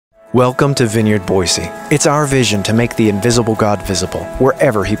Welcome to Vineyard Boise. It's our vision to make the invisible God visible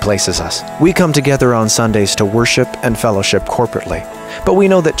wherever He places us. We come together on Sundays to worship and fellowship corporately. But we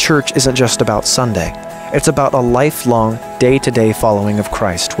know that church isn't just about Sunday. It's about a lifelong, day-to-day following of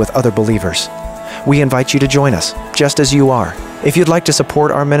Christ with other believers. We invite you to join us, just as you are. If you'd like to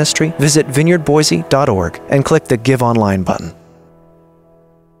support our ministry, visit vineyardboise.org and click the Give Online button.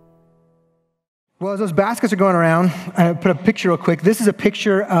 Well, as those baskets are going around, I put a picture real quick. This is a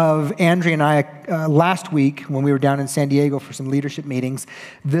picture of Andrea and I last week when we were down in San Diego for some leadership meetings.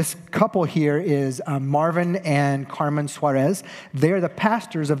 This couple here is Marvin and Carmen Suarez. They are the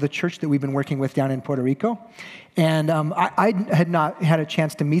pastors of the church that we've been working with down in Puerto Rico. And I had not had a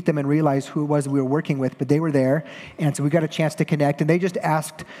chance to meet them and realize who it was we were working with, but they were there. And so we got a chance to connect. And they just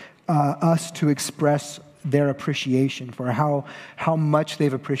asked us to express their appreciation for how much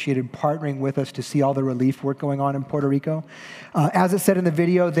they've appreciated partnering with us to see all the relief work going on in Puerto Rico. As it said in the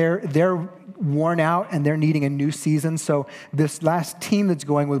video, they're worn out and they're needing a new season. So this last team that's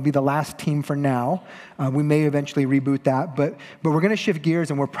going will be the last team for now. We may eventually reboot that, but we're going to shift gears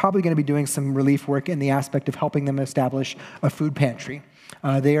and we're probably going to be doing some relief work in the aspect of helping them establish a food pantry.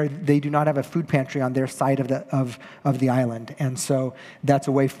 They do not have a food pantry on their side of the island, and so that's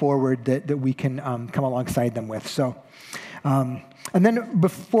a way forward that we can come alongside them with. So, and then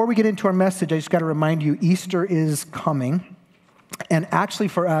before we get into our message, I just got to remind you, Easter is coming, and actually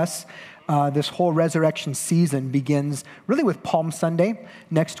for us, this whole resurrection season begins really with Palm Sunday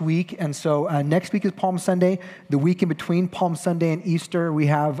next week. And so next week is Palm Sunday. The week in between Palm Sunday and Easter, we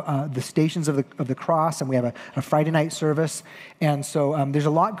have the Stations of the Cross, and we have a Friday night service. And so there's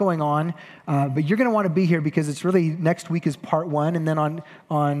a lot going on, but you're going to want to be here because it's really next week is part one. And then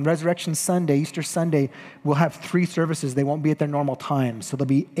on Resurrection Sunday, Easter Sunday, we'll have 3 services. They won't be at their normal times. So there'll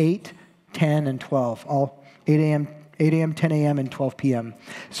be 8, 10, and 12, all 8 a.m., 10 a.m., and 12 p.m.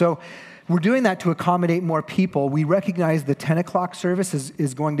 So we're doing that to accommodate more people. We recognize the 10 o'clock service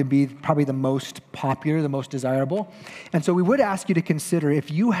is going to be probably the most popular, the most desirable. And so we would ask you to consider, if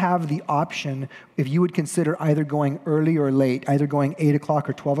you have the option, if you would consider either going early or late, either going 8 o'clock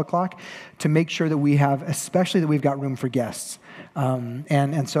or 12 o'clock, to make sure that we have, especially that we've got room for guests.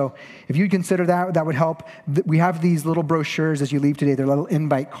 And so if you'd consider that would help. We have these little brochures as you leave today. They're little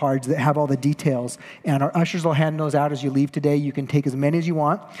invite cards that have all the details. And our ushers will hand those out as you leave today. You can take as many as you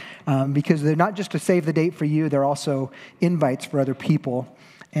want because they're not just to save the date for you. They're also invites for other people.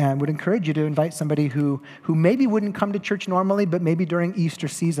 And would encourage you to invite somebody who maybe wouldn't come to church normally, but maybe during Easter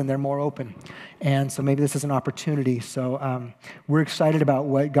season, they're more open. And so maybe this is an opportunity. So we're excited about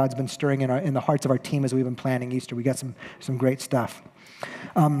what God's been stirring in the hearts of our team as we've been planning Easter. We got some great stuff.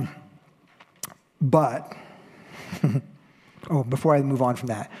 But before I move on from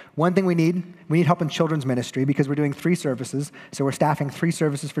that, one thing we need help in children's ministry because we're doing 3 services. So we're staffing 3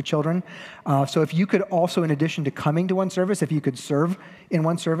 services for children. So if you could also, in addition to coming to one service, if you could serve in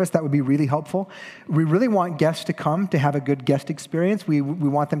one service, that would be really helpful. We really want guests to come to have a good guest experience. We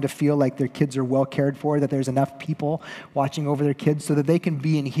want them to feel like their kids are well cared for, that there's enough people watching over their kids so that they can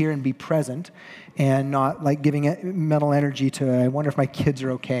be in here and be present and not like giving it mental energy to, I wonder if my kids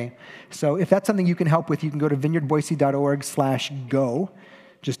are okay. So if that's something you can help with, you can go to vineyardboise.org/go.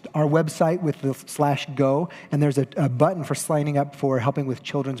 Just our website with the /go, and there's a button for signing up for helping with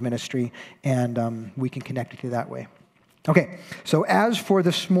children's ministry, and we can connect with you that way. Okay, so as for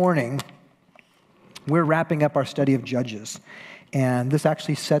this morning, we're wrapping up our study of Judges, and this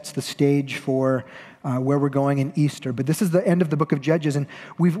actually sets the stage for where we're going in Easter. But this is the end of the book of Judges, and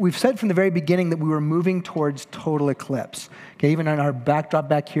we've said from the very beginning that we were moving towards total eclipse. Okay, even on our backdrop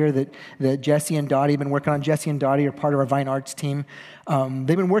back here that Jesse and Dottie have been working on. Jesse and Dottie are part of our Vine Arts team.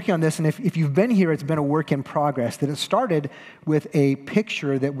 They've been working on this, and if you've been here, it's been a work in progress. That it started with a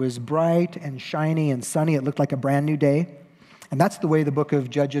picture that was bright and shiny and sunny. It looked like a brand new day. And that's the way the book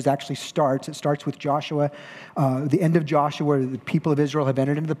of Judges actually starts. It starts with Joshua, the end of Joshua, where the people of Israel have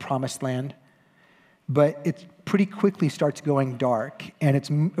entered into the promised land. But it pretty quickly starts going dark.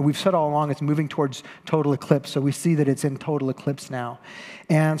 And we've said all along it's moving towards total eclipse. So we see that it's in total eclipse now.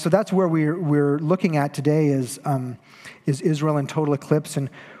 And so that's where we're looking at today is Israel in total eclipse. And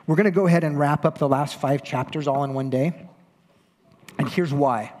we're going to go ahead and wrap up the last 5 chapters all in one day. And here's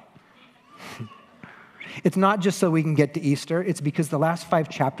why. It's not just so we can get to Easter. It's because the last 5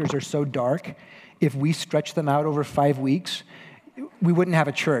 chapters are so dark. If we stretch them out over 5 weeks, we wouldn't have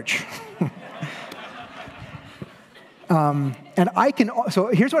a church. So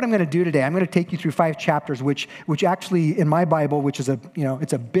here's what I'm going to do today. I'm going to take you through 5 chapters, which actually in my Bible, which is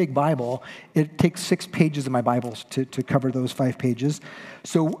it's a big Bible, it takes 6 pages of my Bible to cover those 5 pages.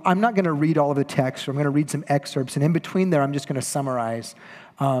 So I'm not going to read all of the text. I'm going to read some excerpts, and in between there, I'm just going to summarize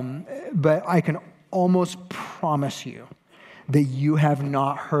But I can almost promise you that you have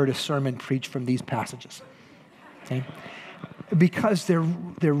not heard a sermon preached from these passages. Okay? Because they're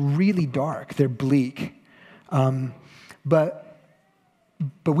really dark, they're bleak. But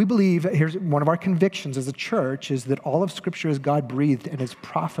we believe, here's one of our convictions as a church, is that all of Scripture is God-breathed and is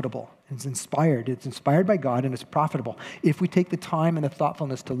profitable. It's inspired. It's inspired by God and it's profitable if we take the time and the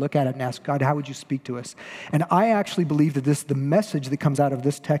thoughtfulness to look at it and ask, God, how would you speak to us? And I actually believe that the message that comes out of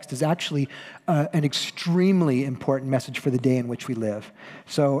this text is actually an extremely important message for the day in which we live.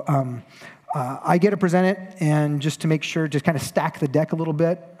 So I get to present it, and just to make sure, just kind of stack the deck a little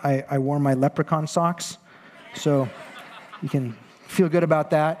bit, I wore my leprechaun socks. So you can feel good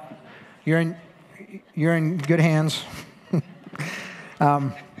about that. You're in good hands.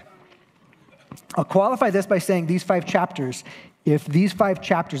 I'll qualify this by saying these 5 chapters, if these 5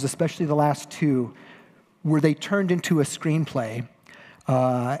 chapters, especially the last 2, were they turned into a screenplay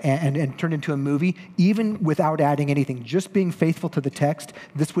and turned into a movie, even without adding anything, just being faithful to the text,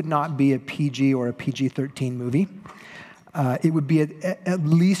 this would not be a PG or a PG-13 movie. It would be at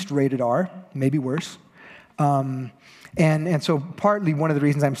least rated R, maybe worse. And so partly one of the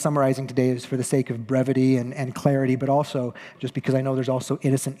reasons I'm summarizing today is for the sake of brevity and clarity, but also just because I know there's also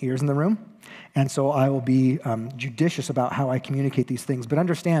innocent ears in the room. And so I will be judicious about how I communicate these things. But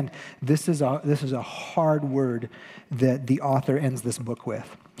understand, this is a hard word that the author ends this book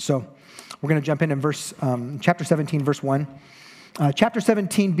with. So we're going to jump in chapter 17, verse 1. Chapter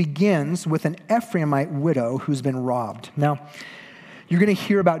 17 begins with an Ephraimite widow who's been robbed. Now, you're going to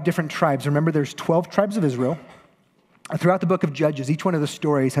hear about different tribes. Remember, there's 12 tribes of Israel. Throughout the book of Judges, each one of the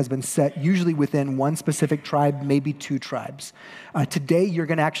stories has been set usually within one specific tribe, maybe 2 tribes. Today, you're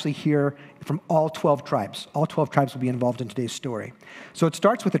going to actually hear from all 12 tribes. All 12 tribes will be involved in today's story. So it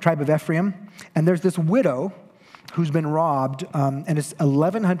starts with the tribe of Ephraim, and there's this widow who's been robbed, and it's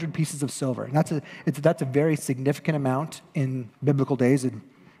 1,100 pieces of silver. And that's a very significant amount in biblical days. It'd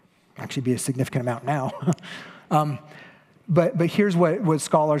actually be a significant amount now. But here's what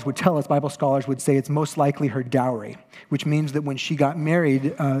scholars would tell us, Bible scholars would say it's most likely her dowry, which means that when she got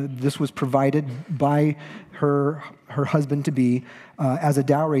married, this was provided by her husband-to-be as a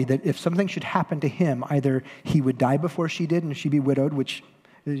dowry, that if something should happen to him, either he would die before she did and she'd be widowed, which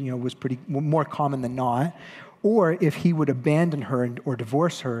was pretty more common than not, or if he would abandon her or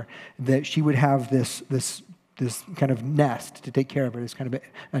divorce her, that she would have this kind of nest to take care of her, this kind of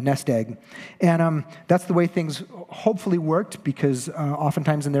a nest egg. And that's the way things hopefully worked, because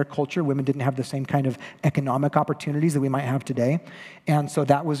oftentimes in their culture, women didn't have the same kind of economic opportunities that we might have today. And so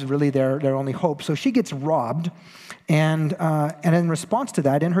that was really their only hope. So she gets robbed, and in response to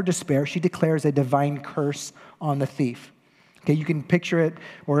that, in her despair, she declares a divine curse on the thief. Okay, you can picture it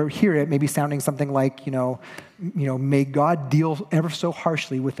or hear it maybe sounding something like, may God deal ever so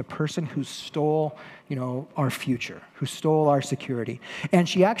harshly with the person who stole, our future, who stole our security. And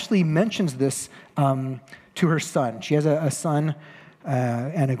she actually mentions this to her son. She has a son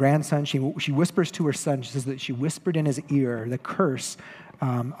and a grandson. She whispers to her son, she says that she whispered in his ear the curse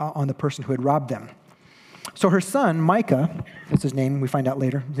on the person who had robbed them. So her son, Micah, that's his name, we find out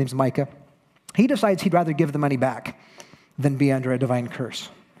later, his name's Micah, he decides he'd rather give the money back than be under a divine curse.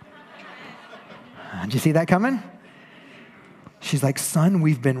 Did you see that coming? She's like, son,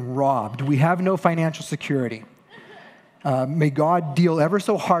 we've been robbed. We have no financial security. May God deal ever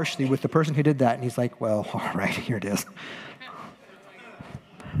so harshly with the person who did that. And he's like, well, all right, here it is.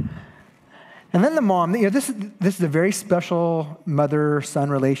 And then the mom, this is a very special mother-son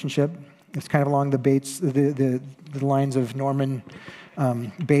relationship. It's kind of along the lines of Norman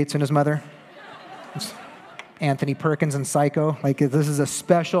Bates and his mother. It's Anthony Perkins and Psycho. Like, this is a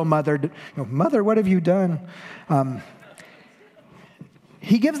special mother. Mother, what have you done?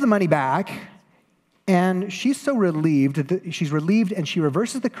 He gives the money back, and she's so relieved. She's relieved, and she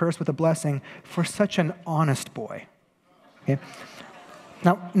reverses the curse with a blessing for such an honest boy. Okay?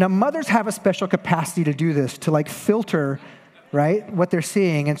 Now, mothers have a special capacity to do this, to filter, right, what they're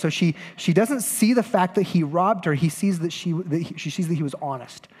seeing. And so she doesn't see the fact that he robbed her. She sees that he was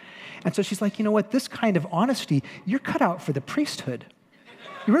honest. And so she's like, you know what, this kind of honesty, you're cut out for the priesthood.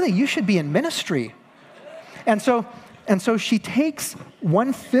 You should be in ministry. And so she takes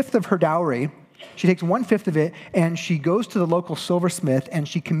 1/5 of her dowry, she takes 1/5 of it, and she goes to the local silversmith, and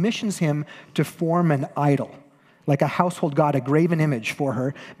she commissions him to form an idol, like a household god, a graven image for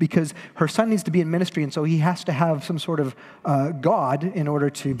her, because her son needs to be in ministry, and so he has to have some sort of god in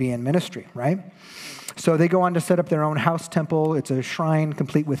order to be in ministry, right? So they go on to set up their own house temple. It's a shrine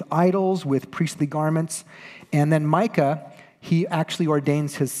complete with idols, with priestly garments. And then Micah, he actually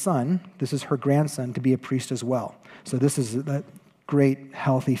ordains his son, this is her grandson, to be a priest as well. So this is great,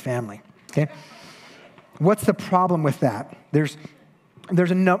 healthy family. Okay? What's the problem with that? There's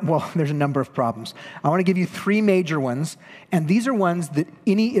a number of problems. I want to give you three major ones, and these are ones that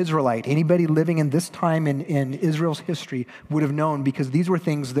any Israelite, anybody living in this time in Israel's history would have known, because these were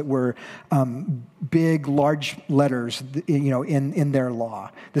things that were big, large letters, in their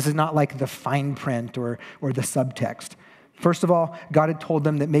law. This is not like the fine print or the subtext. First of all, God had told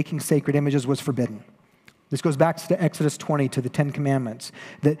them that making sacred images was forbidden. This goes back to Exodus 20, to the Ten Commandments,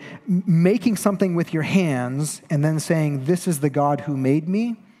 that making something with your hands and then saying, this is the God who made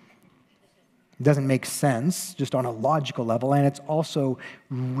me, doesn't make sense just on a logical level, and it's also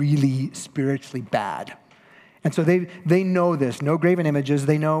really spiritually bad. And so they know this, no graven images.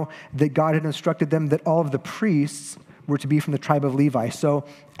 They know that God had instructed them that all of the priests were to be from the tribe of Levi. So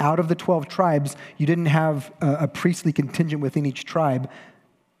out of the 12 tribes, you didn't have a priestly contingent within each tribe.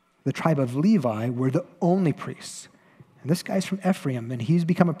 The tribe of Levi were the only priests. And this guy's from Ephraim, and he's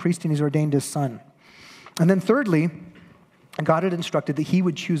become a priest, and he's ordained his son. And then thirdly, God had instructed that he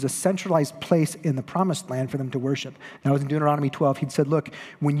would choose a centralized place in the promised land for them to worship. That was in Deuteronomy 12. He'd said, look,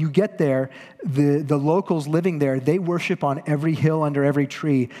 when you get there, the locals living there, they worship on every hill, under every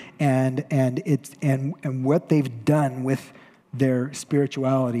tree, and what they've done with their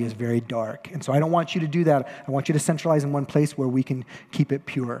spirituality is very dark. And so I don't want you to do that. I want you to centralize in one place where we can keep it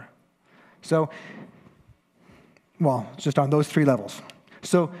pure. So, just on those three levels.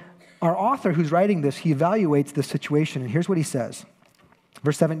 So our author who's writing this, he evaluates the situation, and here's what he says.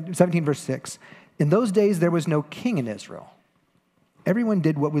 17, verse 6. In those days, there was no king in Israel. Everyone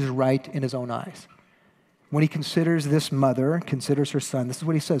did what was right in his own eyes. When he considers this mother, considers her son, this is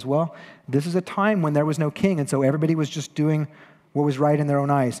what he says. Well, this is a time when there was no king, and so everybody was just doing what was right in their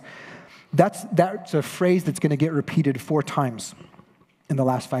own eyes. That's a phrase that's going to get repeated 4 times in the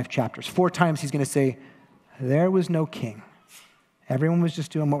last 5 chapters. 4 times he's going to say, there was no king. Everyone was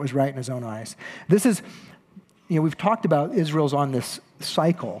just doing what was right in his own eyes. This is, we've talked about Israel's on this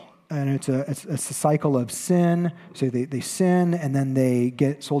cycle, and it's a cycle of sin. So they sin, and then they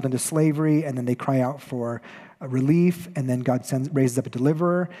get sold into slavery, and then they cry out for relief, and then God raises up a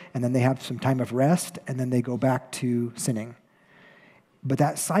deliverer, and then they have some time of rest, and then they go back to sinning. But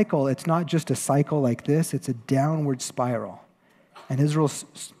that cycle, it's not just a cycle like this, it's a downward spiral. And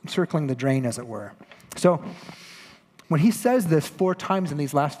Israel's circling the drain, as it were. So when he says this 4 times in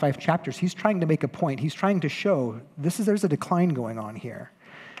these last 5 chapters, he's trying to make a point. He's trying to show there's a decline going on here.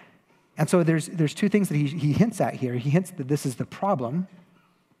 And so there's 2 things that he hints at here. He hints that this is the problem.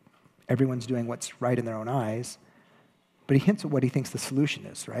 Everyone's doing what's right in their own eyes. But he hints at what he thinks the solution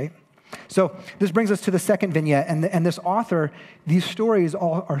is, right? So this brings us to the second vignette, and this author, these stories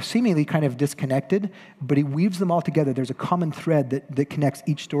all are seemingly kind of disconnected, but he weaves them all together. There's a common thread that connects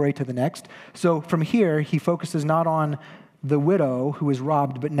each story to the next. So from here, he focuses not on the widow who was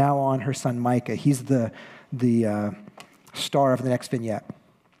robbed, but now on her son Micah. He's the star of the next vignette.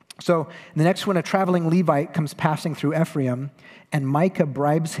 So in the next one, a traveling Levite comes passing through Ephraim, and Micah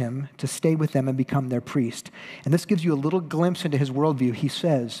bribes him to stay with them and become their priest. And this gives you a little glimpse into his worldview. He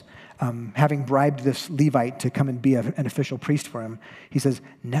says, having bribed this Levite to come and be an official priest for him, he says,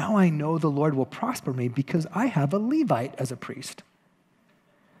 now I know the Lord will prosper me because I have a Levite as a priest.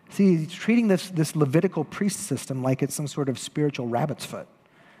 See, he's treating this Levitical priest system like it's some sort of spiritual rabbit's foot.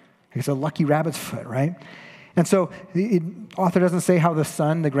 It's a lucky rabbit's foot, right? And so the author doesn't say how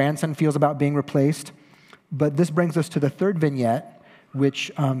the grandson feels about being replaced, but this brings us to the third vignette, which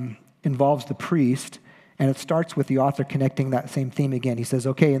involves the priest, and it starts with the author connecting that same theme again. He says,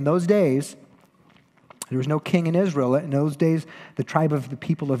 okay, in those days, there was no king in Israel. In those days, the tribe of the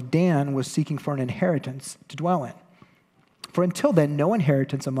people of Dan was seeking for an inheritance to dwell in. For until then, no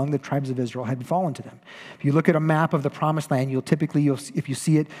inheritance among the tribes of Israel had fallen to them. If you look at a map of the Promised Land, if you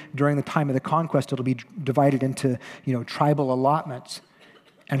see it during the time of the conquest, it'll be divided into tribal allotments.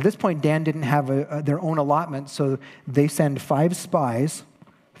 And at this point, Dan didn't have their own allotment, so they send 5 spies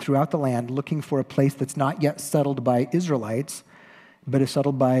throughout the land looking for a place that's not yet settled by Israelites, but is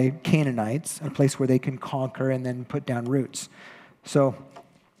settled by Canaanites, a place where they can conquer and then put down roots. So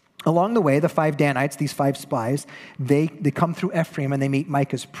along the way, the 5 Danites, these 5 spies, they come through Ephraim and they meet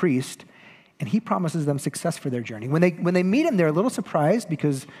Micah's priest, and he promises them success for their journey. When they meet him, they're a little surprised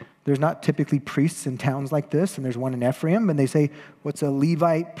because there's not typically priests in towns like this, and there's one in Ephraim, and they say, what's a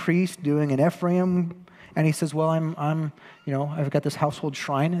Levite priest doing in Ephraim? And he says, well, I've got this household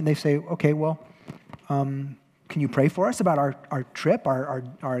shrine. And they say, okay, well, can you pray for us about our trip,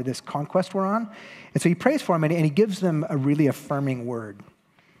 our this conquest we're on? And so he prays for them, and he gives them a really affirming word.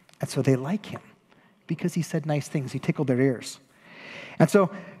 And so they like him because he said nice things. He tickled their ears. And so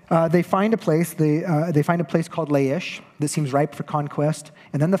They find a place. They find a place called Laish that seems ripe for conquest.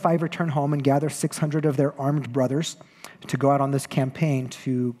 And then the 5 return home and gather 600 of their armed brothers to go out on this campaign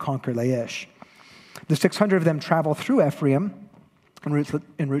to conquer Laish. The 600 of them travel through Ephraim en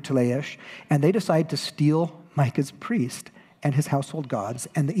route to Laish, and they decide to steal Micah's priest and his household gods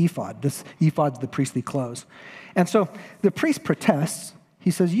and the ephod. This ephod's the priestly clothes. And so the priest protests. He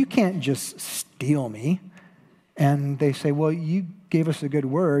says, "You can't just steal me." And they say, "Well, you gave us a good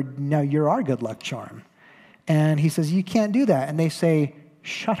word. Now you're our good luck charm." And he says, "You can't do that." And they say,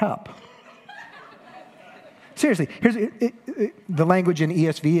 "Shut up." Seriously, here's the language in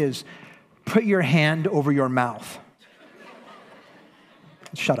ESV is, "Put your hand over your mouth."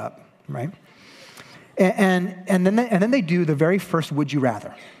 Shut up, right? And then they do the very first "would you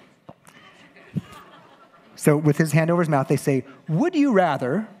rather." So with his hand over his mouth, they say, "Would you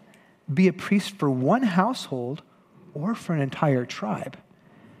rather be a priest for one household or for an entire tribe?"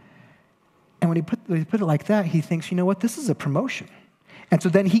 And when he put it like that, he thinks, you know what, this is a promotion. And so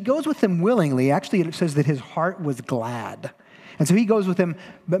then he goes with them willingly. Actually, it says that his heart was glad. And so he goes with them.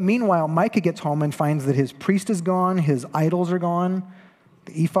 But meanwhile, Micah gets home and finds that his priest is gone, his idols are gone,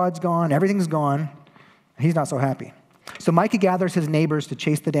 the ephod's gone, everything's gone. He's not so happy. So Micah gathers his neighbors to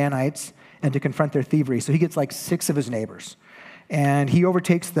chase the Danites and to confront their thievery. So he gets like 6 of his neighbors. And he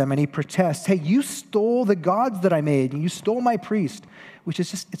overtakes them and he protests, "Hey, you stole the gods that I made, and you stole my priest," which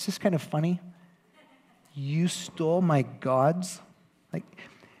is it's just kind of funny. You stole my gods? Like,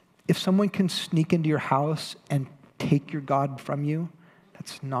 if someone can sneak into your house and take your God from you,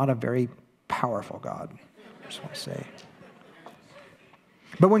 that's not a very powerful God, I just want to say.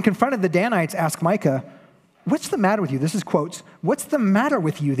 But when confronted, the Danites ask Micah, "What's the matter with you?" This is quotes. "What's the matter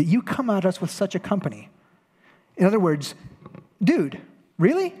with you that you come at us with such a company?" In other words, dude,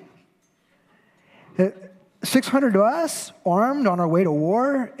 really? 600 of us armed on our way to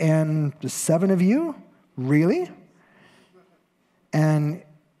war and just 7 of you? Really? And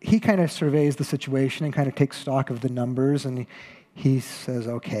he kind of surveys the situation and kind of takes stock of the numbers, and he says,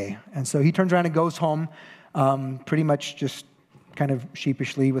 okay. And so he turns around and goes home, pretty much just kind of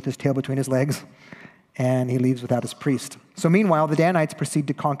sheepishly with his tail between his legs, and he leaves without his priest. So meanwhile, the Danites proceed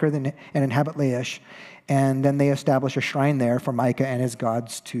to conquer and inhabit Laish, and then they establish a shrine there for Micah and his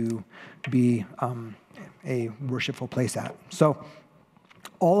gods to be a worshipful place at. So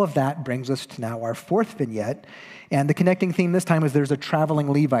all of that brings us to now our 4th vignette. And the connecting theme this time is there's a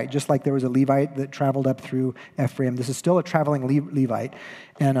traveling Levite, just like there was a Levite that traveled up through Ephraim. This is still a traveling Levite.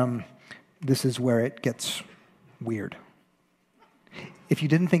 And this is where it gets weird. If you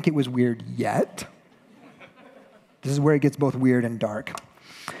didn't think it was weird yet, this is where it gets both weird and dark.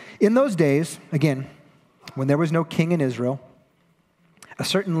 In those days, again, when there was no king in Israel, a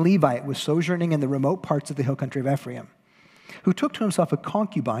certain Levite was sojourning in the remote parts of the hill country of Ephraim, who took to himself a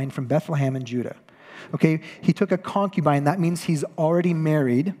concubine from Bethlehem in Judah. Okay, he took a concubine. That means he's already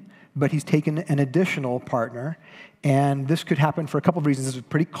married, but he's taken an additional partner. And this could happen for a couple of reasons. This is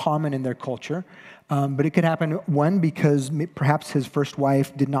pretty common in their culture. But it could happen, one, because perhaps his first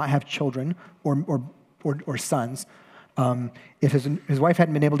wife did not have children or sons. If his wife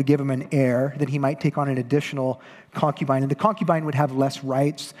hadn't been able to give him an heir, then he might take on an additional concubine. And the concubine would have less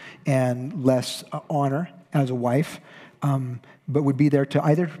rights and less honor as a wife, but would be there to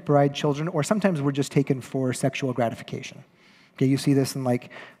either provide children or sometimes were just taken for sexual gratification. Okay, you see this in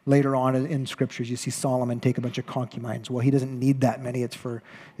later on in scriptures. You see Solomon take a bunch of concubines. Well, he doesn't need that many. It's for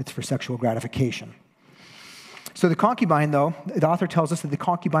sexual gratification. So the concubine, though, the author tells us that the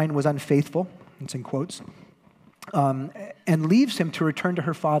concubine was unfaithful. It's in quotes. And leaves him to return to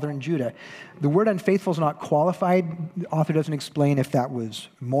her father in Judah. The word unfaithful is not qualified. The author doesn't explain if that was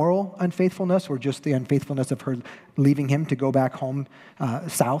moral unfaithfulness or just the unfaithfulness of her leaving him to go back home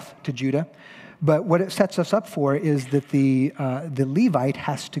south to Judah. But what it sets us up for is that the Levite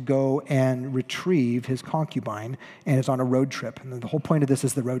has to go and retrieve his concubine and is on a road trip. And the whole point of this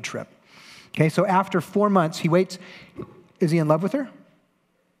is the road trip. Okay, so after 4 months, he waits. Is he in love with her?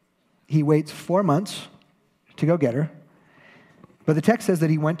 He waits 4 months to go get her. But the text says that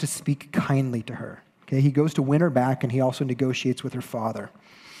he went to speak kindly to her. Okay, he goes to win her back, and he also negotiates with her father.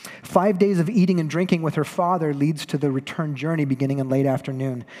 5 days of eating and drinking with her father leads to the return journey beginning in late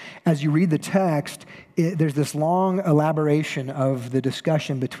afternoon. As you read the text, there's this long elaboration of the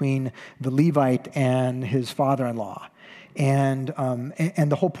discussion between the Levite and his father-in-law. And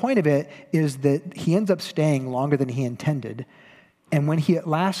the whole point of it is that he ends up staying longer than he intended. And when he at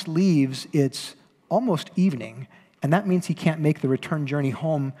last leaves, it's almost evening, and that means he can't make the return journey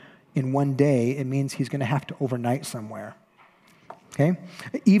home in one day. It means he's going to have to overnight somewhere. Okay?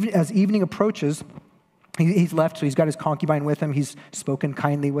 As evening approaches, He's left, so he's got his concubine with him. He's spoken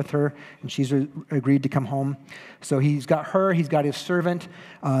kindly with her, and she's agreed to come home. So he's got her, he's got his servant.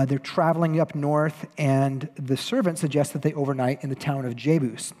 They're traveling up north, and the servant suggests that they overnight in the town of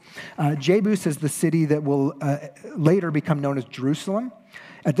Jebus. Jebus is the city that will later become known as Jerusalem.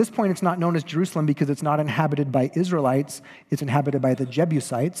 At this point, it's not known as Jerusalem because it's not inhabited by Israelites. It's inhabited by the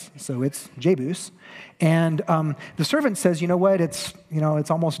Jebusites, so it's Jebus. And the servant says, you know what, it's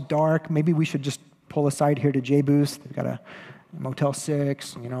almost dark. Maybe we should just pull aside here to Jebus. They've got a Motel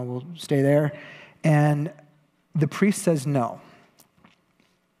 6, we'll stay there. And the priest says no.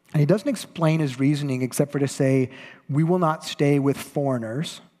 And he doesn't explain his reasoning except for to say, we will not stay with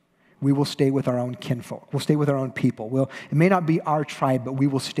foreigners. We will stay with our own kinfolk. We'll stay with our own people. It may not be our tribe, but we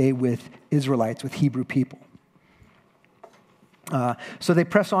will stay with Israelites, with Hebrew people. So they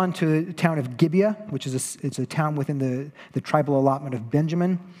press on to the town of Gibeah, which is it's a town within the tribal allotment of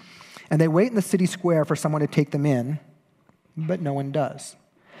Benjamin. And they wait in the city square for someone to take them in, but no one does.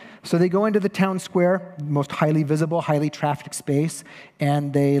 So they go into the town square, most highly visible, highly trafficked space,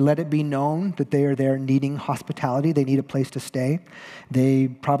 and they let it be known that they are there needing hospitality. They need a place to stay. They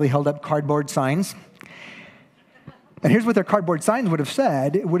probably held up cardboard signs. And here's what their cardboard signs would have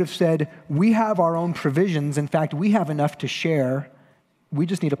said. It would have said, we have our own provisions. In fact, we have enough to share. We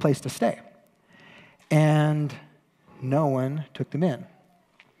just need a place to stay. And no one took them in.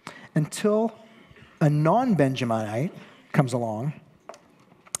 Until a non-Benjaminite comes along,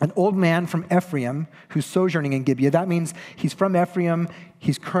 an old man from Ephraim who's sojourning in Gibeah. That means he's from Ephraim.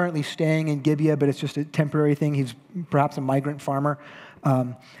 He's currently staying in Gibeah, but it's just a temporary thing. He's perhaps a migrant farmer.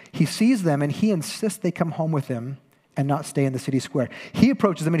 He sees them, and he insists they come home with him and not stay in the city square. He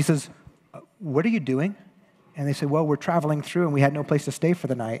approaches them, and he says, what are you doing? And they say, well, we're traveling through, and we had no place to stay for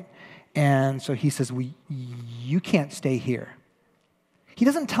the night. And so he says, you can't stay here. He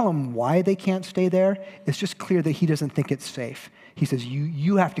doesn't tell them why they can't stay there. It's just clear that he doesn't think it's safe. He says,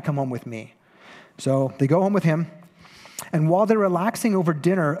 you have to come home with me. So they go home with him. And while they're relaxing over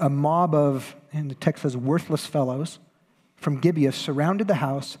dinner, a mob of, and the text says, worthless fellows from Gibeah surrounded the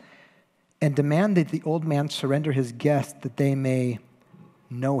house and demand that the old man surrender his guest that they may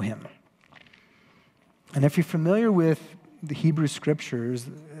know him. And if you're familiar with the Hebrew scriptures,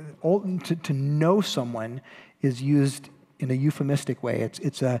 to know someone is used in a euphemistic way.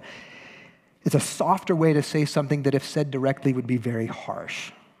 It's a softer way to say something that if said directly would be very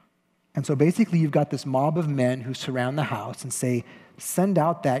harsh. And so basically you've got this mob of men who surround the house and say, send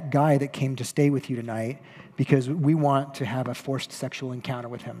out that guy that came to stay with you tonight because we want to have a forced sexual encounter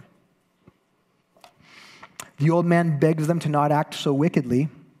with him. The old man begs them to not act so wickedly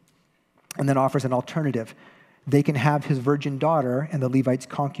and then offers an alternative. They can have his virgin daughter and the Levite's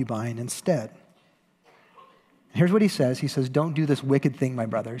concubine instead. Here's what he says. He says, don't do this wicked thing, my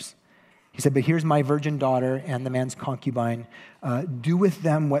brothers. He said, but here's my virgin daughter and the man's concubine. Do with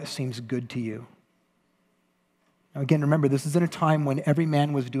them what seems good to you. Now, again, remember, this is in a time when every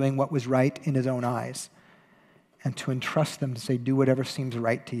man was doing what was right in his own eyes. And to entrust them to say, do whatever seems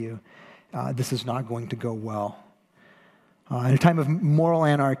right to you, this is not going to go well. In a time of moral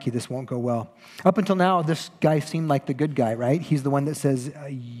anarchy, this won't go well. Up until now, this guy seemed like the good guy, right? He's the one that says,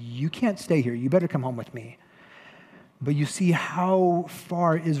 you can't stay here. You better come home with me. But you see how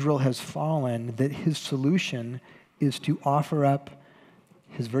far Israel has fallen, that his solution is to offer up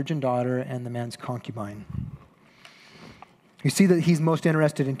his virgin daughter and the man's concubine. You see that he's most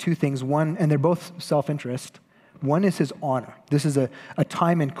interested in two things. One, and they're both self-interest. One is his honor. This is a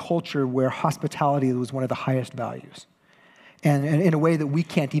time and culture where hospitality was one of the highest values. And in a way that we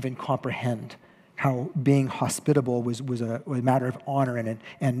can't even comprehend how being hospitable was a matter of honor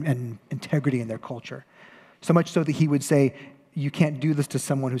and integrity in their culture. So much so that he would say, you can't do this to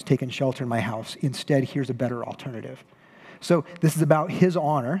someone who's taken shelter in my house. Instead, here's a better alternative. So this is about his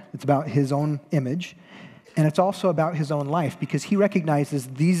honor. It's about his own image. And it's also about his own life because he recognizes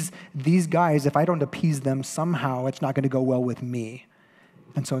these guys, if I don't appease them, somehow it's not going to go well with me.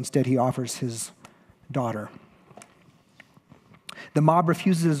 And so instead he offers his daughter. The mob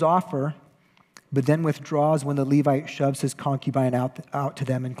refuses his offer, but then withdraws when the Levite shoves his concubine out to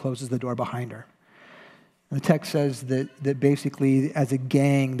them and closes the door behind her. And the text says that basically, as a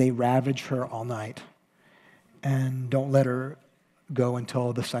gang, they ravage her all night and don't let her go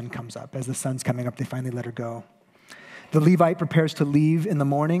until the sun comes up. As the sun's coming up, they finally let her go. The Levite prepares to leave in the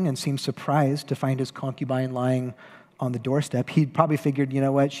morning and seems surprised to find his concubine lying on the doorstep. He'd probably figured, you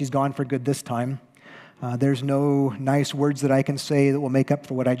know what, she's gone for good this time. There's no nice words that I can say that will make up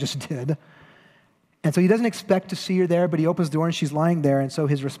for what I just did. And so he doesn't expect to see her there, but he opens the door and she's lying there. And so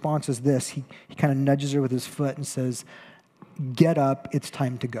his response is this. He kind of nudges her with his foot and says, get up, it's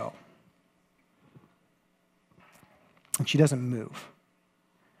time to go. and she doesn't move.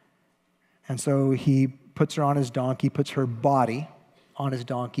 And so he puts her on his donkey, puts her body on his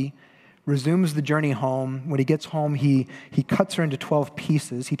donkey, resumes the journey home. When he gets home, he cuts her into 12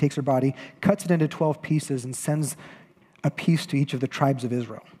 pieces. He takes her body, cuts it into 12 pieces, and sends a piece to each of the tribes of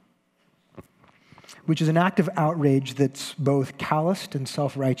Israel, which is an act of outrage that's both calloused and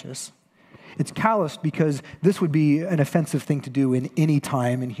self-righteous. It's calloused because this would be an offensive thing to do in any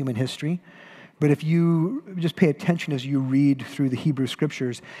time in human history. But if you just pay attention as you read through the Hebrew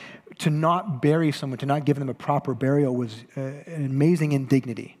scriptures, to not bury someone, to not give them a proper burial was an amazing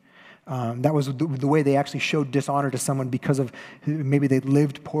indignity. That was the way they actually showed dishonor to someone because of maybe they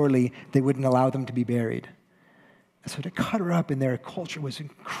lived poorly, they wouldn't allow them to be buried. And so to cut her up in their culture was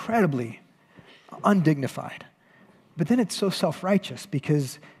incredibly undignified. But then it's so self-righteous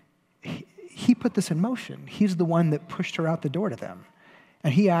because he put this in motion. He's the one that pushed her out the door to them.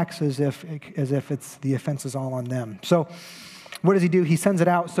 And he acts as if it's the offense is all on them. So what does he do? He sends it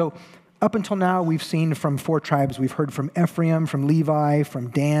out. So up until now, we've seen from 4 tribes. We've heard from Ephraim, from Levi, from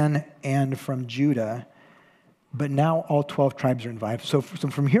Dan, and from Judah. But now all 12 tribes are involved. So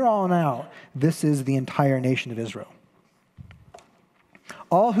from here on out, this is the entire nation of Israel.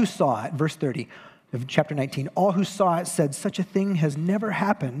 All who saw it, verse 30 of chapter 19, all who saw it said, such a thing has never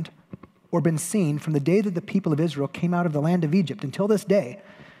happened or been seen from the day that the people of Israel came out of the land of Egypt until this day.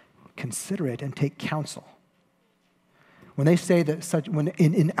 Consider it and take counsel. When they say that when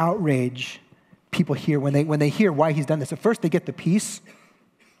in outrage, people hear, when they hear why he's done this, at first they get the piece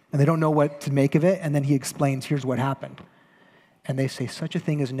and they don't know what to make of it, and then he explains, here's what happened. And they say, such a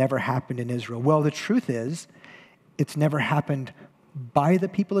thing has never happened in Israel. Well, the truth is, it's never happened by the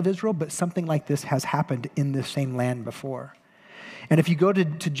people of Israel, but something like this has happened in this same land before. And if you go to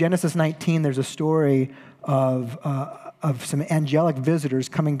Genesis 19, there's a story of some angelic visitors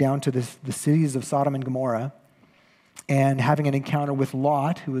coming down to the cities of Sodom and Gomorrah and having an encounter with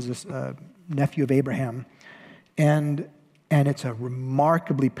Lot, who was a nephew of Abraham. And it's a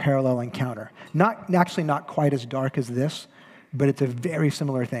remarkably parallel encounter. Not quite as dark as this, but it's a very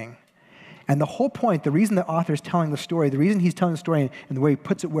similar thing. And the whole point, the reason the author is telling the story, the reason he's telling the story and the way he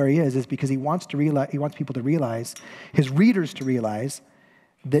puts it where he is because he wants people to realize, his readers to realize,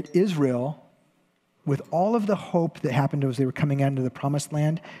 that Israel, with all of the hope that happened as they were coming out into the promised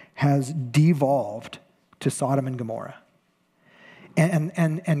land, has devolved to Sodom and Gomorrah.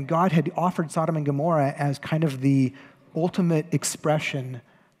 And God had offered Sodom and Gomorrah as kind of the ultimate expression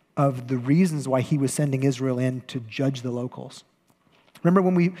of the reasons why he was sending Israel in to judge the locals. Remember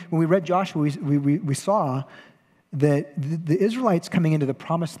when we read Joshua, we saw that the Israelites coming into the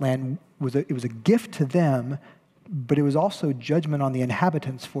promised land was a gift to them, but it was also judgment on the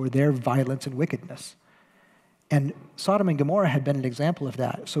inhabitants for their violence and wickedness. And Sodom and Gomorrah had been an example of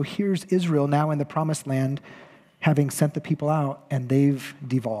that. So here's Israel now in the promised land, having sent the people out, and they've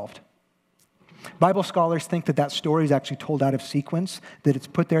devolved. Bible scholars think that story is actually told out of sequence, that it's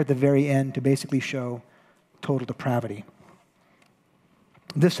put there at the very end to basically show total depravity.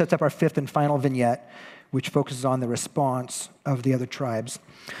 This sets up our 5th and final vignette, which focuses on the response of the other tribes.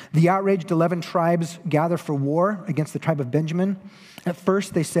 The outraged 11 tribes gather for war against the tribe of Benjamin. At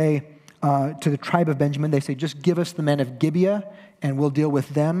first, they say to the tribe of Benjamin, they say, just give us the men of Gibeah, and we'll deal with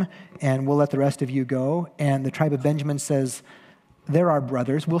them, and we'll let the rest of you go. And the tribe of Benjamin says, they're our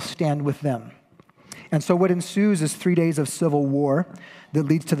brothers, we'll stand with them. And so what ensues is 3 days of civil war that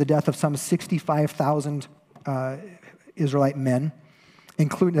leads to the death of some 65,000 Israelite men,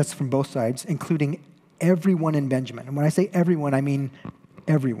 that's from both sides, including everyone in Benjamin. And when I say everyone, I mean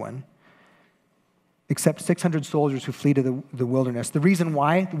everyone, except 600 soldiers who flee to the wilderness. The reason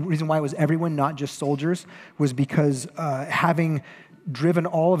why it was everyone, not just soldiers, was because having driven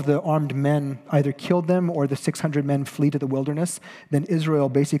all of the armed men, either killed them or the 600 men flee to the wilderness, then Israel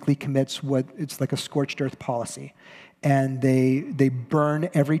basically commits it's like a scorched earth policy. And they burn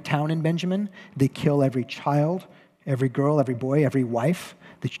every town in Benjamin. They kill every child, every girl, every boy, every wife.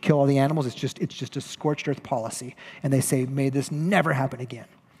 They kill all the animals. It's just a scorched earth policy. And they say, may this never happen again.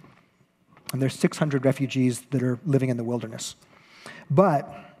 And there's 600 refugees that are living in the wilderness.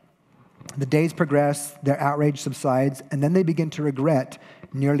 But the days progress, their outrage subsides, and then they begin to regret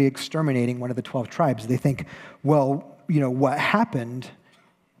nearly exterminating one of the 12 tribes. They think, well, what happened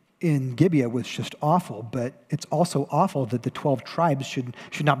in Gibeah was just awful, but it's also awful that the 12 tribes should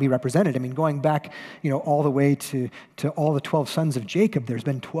not be represented. I mean, going back, all the way to all the 12 sons of Jacob, it's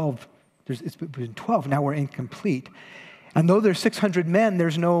been 12. Now we're incomplete. And though there's 600 men,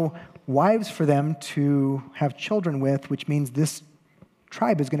 there's no wives for them to have children with, which means this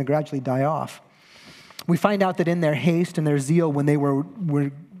tribe is going to gradually die off. We find out that in their haste and their zeal, when they were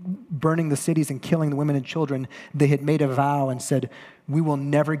burning the cities and killing the women and children, they had made a vow and said, we will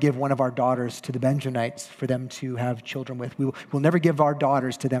never give one of our daughters to the Benjamites for them to have children with. We'll never give our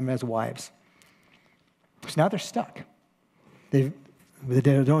daughters to them as wives. So now they're stuck. They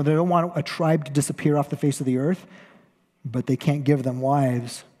don't want a tribe to disappear off the face of the earth, but they can't give them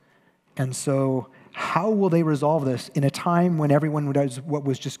wives. And so how will they resolve this in a time when everyone does what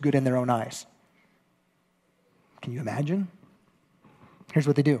was just good in their own eyes? Can you imagine? Here's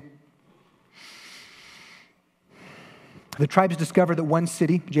what they do. The tribes discover that one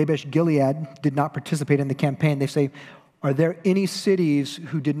city, Jabesh Gilead, did not participate in the campaign. They say, are there any cities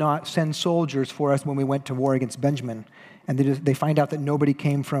who did not send soldiers for us when we went to war against Benjamin? And they find out that nobody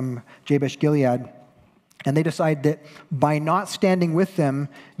came from Jabesh Gilead. And they decide that by not standing with them,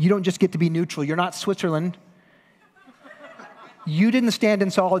 you don't just get to be neutral. You're not Switzerland. You didn't stand in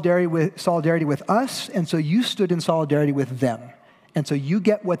solidarity with us, and so you stood in solidarity with them. And so you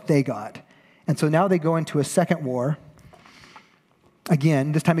get what they got. And so now they go into a second war.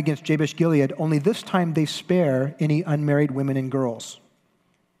 Again, this time against Jabesh Gilead, only this time they spare any unmarried women and girls.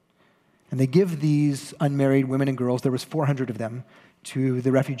 And they give these unmarried women and girls, there was 400 of them, to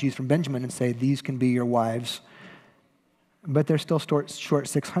the refugees from Benjamin and say, these can be your wives. But they're still short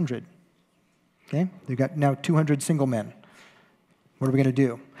 600. Okay? They've got now 200 single men. What are we going to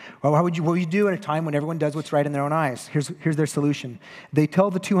do? Well, what would you do at a time when everyone does what's right in their own eyes? Here's their solution. They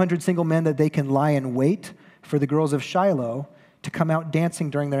tell the 200 single men that they can lie in wait for the girls of Shiloh to come out dancing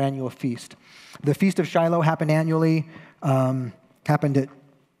during their annual feast. The Feast of Shiloh happened annually, happened at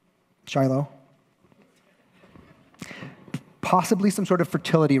Shiloh. Possibly some sort of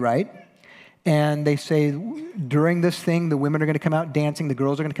fertility rite. And they say, during this thing, the women are going to come out dancing, the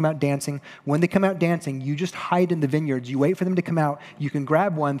girls are going to come out dancing. When they come out dancing, you just hide in the vineyards. You wait for them to come out. You can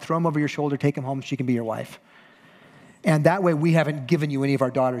grab one, throw them over your shoulder, take them home. She can be your wife. And that way, we haven't given you any of our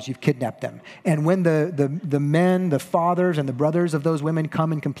daughters. You've kidnapped them. And when the men, the fathers, and the brothers of those women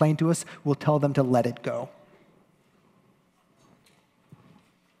come and complain to us, we'll tell them to let it go.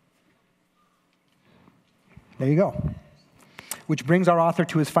 There you go. Which brings our author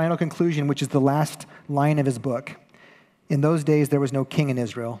to his final conclusion, which is the last line of his book. In those days, there was no king in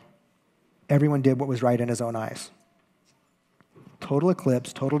Israel. Everyone did what was right in his own eyes. Total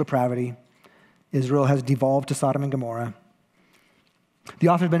eclipse, total depravity. Israel has devolved to Sodom and Gomorrah. The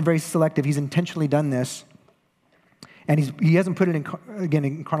author's been very selective. He's intentionally done this. And he hasn't put it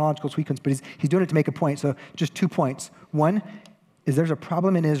in chronological sequence, but he's doing it to make a point. So just 2 points. One is there's a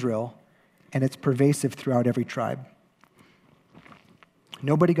problem in Israel, and it's pervasive throughout every tribe.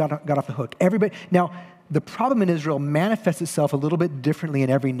 Nobody got off the hook. Everybody. Now, the problem in Israel manifests itself a little bit differently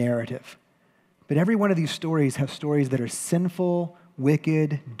in every narrative. But every one of these stories have stories that are sinful,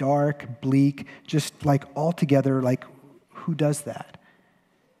 wicked, dark, bleak, just like altogether, like, who does that?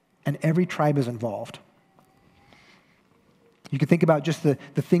 And every tribe is involved. You can think about just the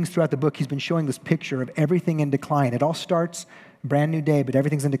things throughout the book. He's been showing this picture of everything in decline. It all starts brand new day, but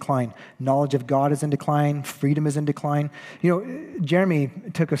everything's in decline. Knowledge of God is in decline. Freedom is in decline. You know, Jeremy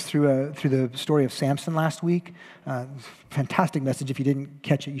took us through the story of Samson last week. Fantastic message. If you didn't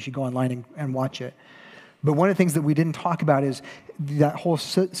catch it, you should go online and watch it. But one of the things that we didn't talk about is that whole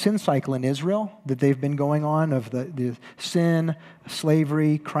sin cycle in Israel that they've been going on of the sin,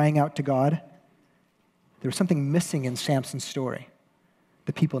 slavery, crying out to God. There was something missing in Samson's story.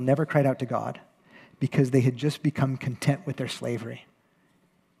 The people never cried out to God because they had just become content with their slavery.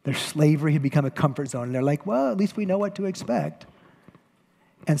 Their slavery had become a comfort zone. And they're like, well, at least we know what to expect.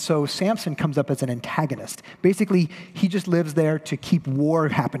 And so Samson comes up as an antagonist. Basically, he just lives there to keep war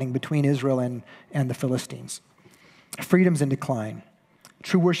happening between Israel and the Philistines. Freedom's in decline.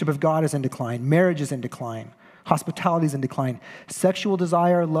 True worship of God is in decline. Marriage is in decline. Hospitality is in decline. Sexual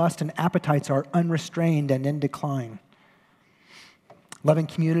desire, lust, and appetites are unrestrained and in decline. Loving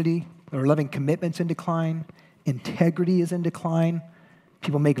community or loving commitments in decline. Integrity is in decline.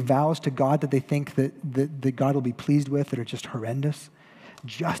 People make vows to God that they think that God will be pleased with that are just horrendous.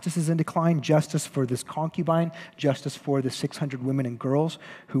 Justice is in decline. Justice for this concubine. Justice for the 600 women and girls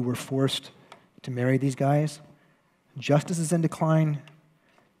who were forced to marry these guys. Justice is in decline.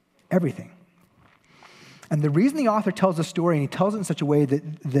 Everything. And the reason the author tells the story, and he tells it in such a way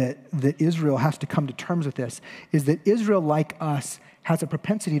that Israel has to come to terms with this, is that Israel, like us, has a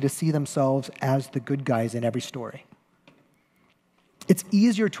propensity to see themselves as the good guys in every story. It's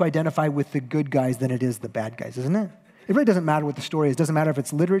easier to identify with the good guys than it is the bad guys, isn't it? It really doesn't matter what the story is. It doesn't matter if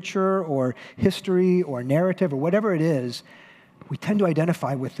it's literature or history or narrative or whatever it is. We tend to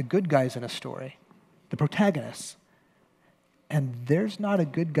identify with the good guys in a story, the protagonists. And there's not a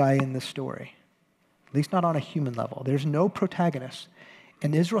good guy in this story, at least not on a human level. There's no protagonist.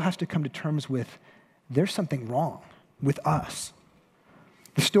 And Israel has to come to terms with there's something wrong with us.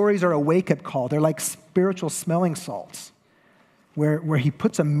 The stories are a wake-up call. They're like spiritual smelling salts, where he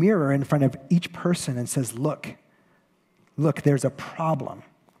puts a mirror in front of each person and says, look, there's a problem.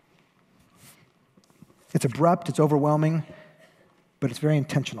 It's abrupt, it's overwhelming, but it's very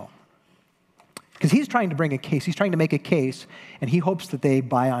intentional. Because he's trying to bring a case. He's trying to make a case, and he hopes that they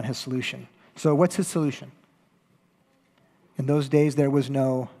buy on his solution. So what's his solution? In those days, there was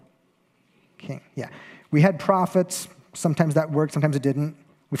no king. Yeah. We had prophets. Sometimes that worked, sometimes it didn't.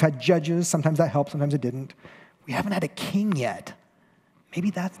 We've had judges. Sometimes that helped, sometimes it didn't. We haven't had a king yet.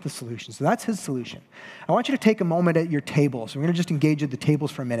 Maybe that's the solution. So that's his solution. I want you to take a moment at your tables. We're going to just engage at the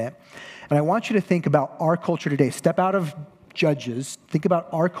tables for a minute. And I want you to think about our culture today. Step out of Judges. Think about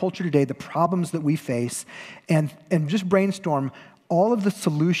our culture today, the problems that we face, and just brainstorm all of the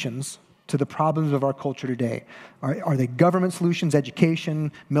solutions to the problems of our culture today. Are they government solutions,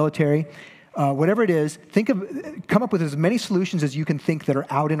 education, military? Whatever it is, come up with as many solutions as you can think that are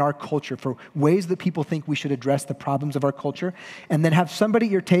out in our culture for ways that people think we should address the problems of our culture, and then have somebody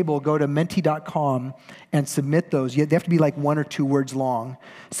at your table go to menti.com and submit those. They have to be like 1 or 2 words long.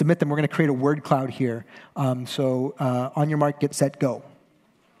 Submit them. We're going to create a word cloud here. So on your mark, get set, go.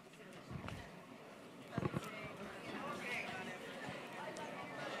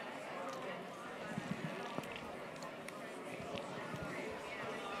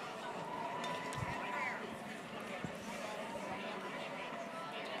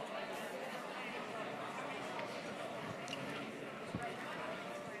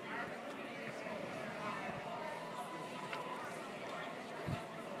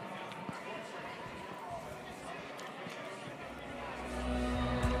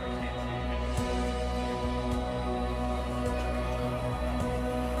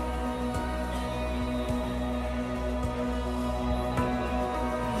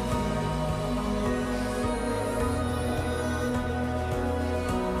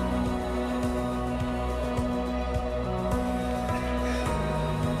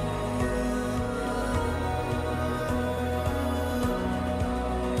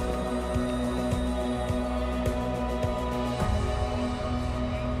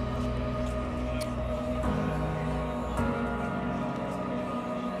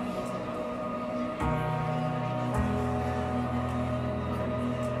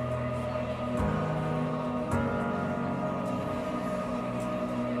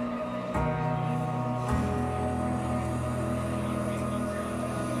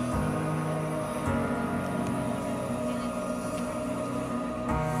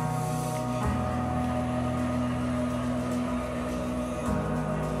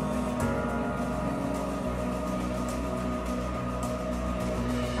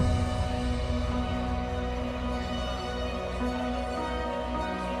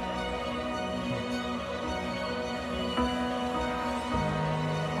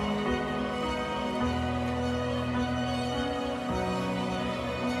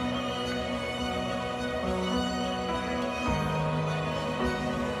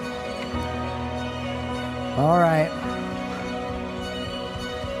 All right.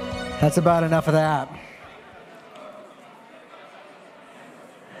 That's about enough of that.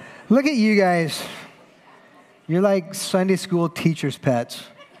 Look at you guys. You're like Sunday school teachers' pets.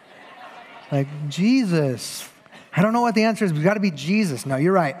 Like, Jesus. I don't know what the answer is. We've got to be Jesus. No,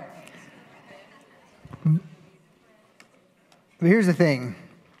 you're right. But here's the thing.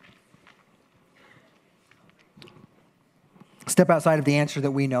 Step outside of the answer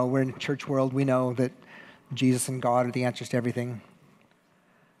that we know. We're in the church world. We know that Jesus and God are the answers to everything.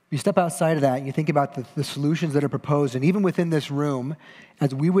 You step outside of that and you think about the solutions that are proposed, and even within this room,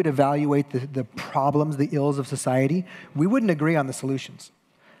 as we would evaluate the problems, the ills of society, we wouldn't agree on the solutions.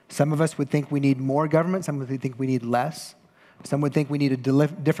 Some of us would think we need more government. Some would think we need less. Some would think we need a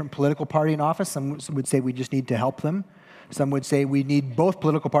different political party in office. Some would say we just need to help them. Some would say we need both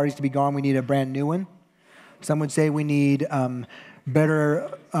political parties to be gone. We need a brand new one. Some would say we need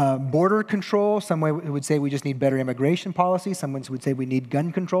better border control. Some would say we just need better immigration policy. Some would say we need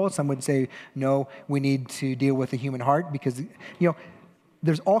gun control. Some would say, no, we need to deal with the human heart because,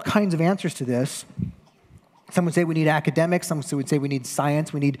 there's all kinds of answers to this. Some would say we need academics. Some would say we need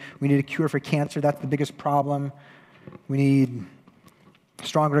science. We need a cure for cancer. That's the biggest problem. We need a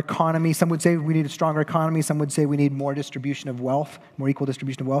stronger economy. Some would say we need a stronger economy. Some would say we need more distribution of wealth, more equal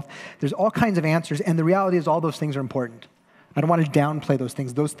distribution of wealth. There's all kinds of answers, and the reality is all those things are important. I don't want to downplay those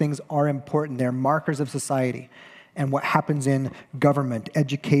things. Those things are important. They're markers of society. and what happens in government,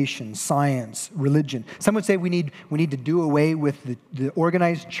 education, science, religion. Some would say we need to do away with the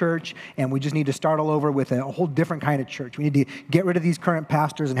organized church, and we just need to start all over with a whole different kind of church. We need to get rid of these current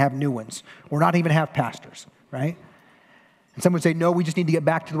pastors and have new ones, or not even have pastors, right? And some would say, no, we just need to get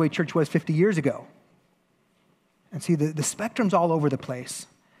back to the way church was 50 years ago. And see, the spectrum's all over the place.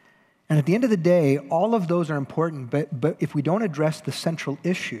 And at the end of the day, all of those are important, but if we don't address the central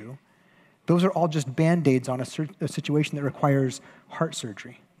issue, those are all just Band-Aids on a situation that requires heart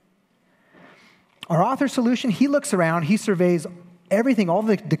surgery. Our author's solution, he looks around, he surveys everything, all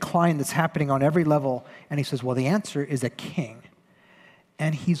the decline that's happening on every level, and he says, well, the answer is a king.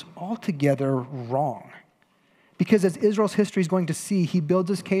 And he's altogether wrong. Because as Israel's history is going to see, he builds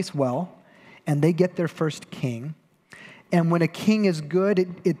his case well, and they get their first king. And when a king is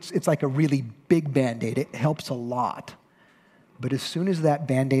good, it's like a really big Band-Aid. It helps a lot. But as soon as that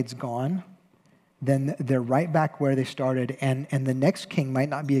Band-Aid's gone, then they're right back where they started. And the next king might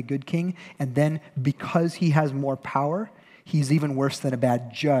not be a good king. And then because he has more power, he's even worse than a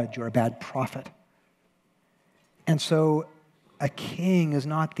bad judge or a bad prophet. And so a king is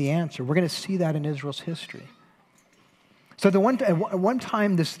not the answer. We're going to see that in Israel's history. So at one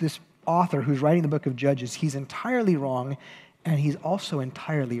time, this author who's writing the book of Judges, he's entirely wrong, and he's also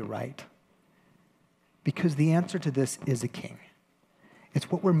entirely right. Because the answer to this is a king. It's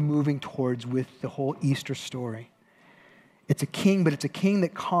what we're moving towards with the whole Easter story. It's a king, but it's a king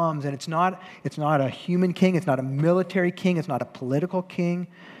that comes, and it's not a human king, it's not a military king, it's not a political king.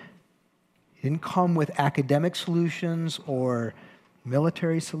 He didn't come with academic solutions or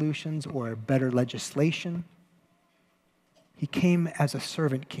military solutions or better legislation. He came as a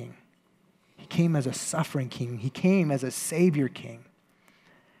servant king. He came as a suffering king. He came as a savior king.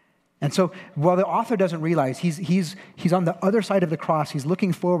 And so while the author doesn't realize, he's on the other side of the cross, he's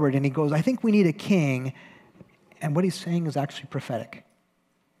looking forward, and he goes, I think we need a king. And what he's saying is actually prophetic.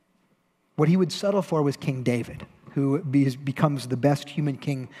 What he would settle for was King David, who becomes the best human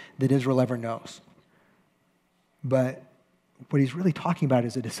king that Israel ever knows. But what he's really talking about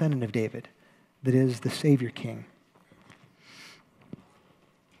is a descendant of David that is the savior king.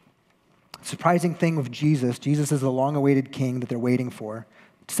 Surprising thing with Jesus is the long-awaited king that they're waiting for,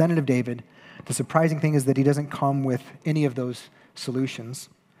 descendant of David. The surprising thing is that he doesn't come with any of those solutions.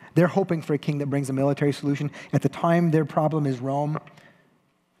 They're hoping for a king that brings a military solution. At the time, their problem is Rome.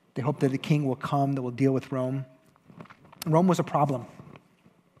 They hope that the king will come that will deal with Rome. Rome was a problem.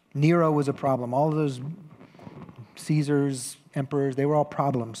 Nero was a problem. All of those Caesars, emperors, they were all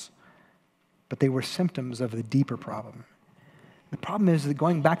problems. But they were symptoms of the deeper problem. The problem is that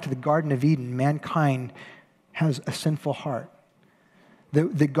going back to the Garden of Eden, mankind has a sinful heart.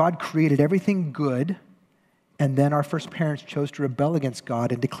 That God created everything good, and then our first parents chose to rebel against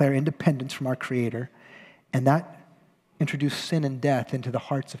God and declare independence from our Creator. And that introduced sin and death into the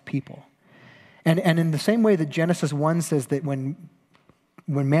hearts of people. And in the same way that Genesis 1 says that when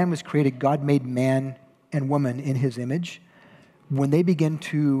man was created, God made man and woman in his image. When they begin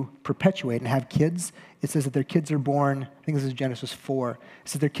to perpetuate and have kids, it says that their kids are born, I think this is Genesis 4, it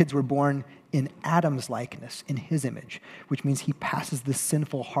says their kids were born in Adam's likeness, in his image, which means he passes this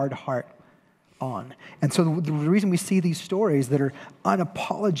sinful, hard heart on. And so the reason we see these stories that are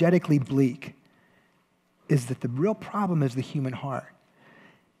unapologetically bleak is that the real problem is the human heart.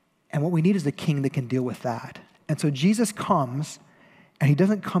 And what we need is a king that can deal with that. And so Jesus comes, and he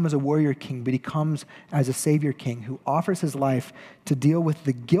doesn't come as a warrior king, but he comes as a savior king who offers his life to deal with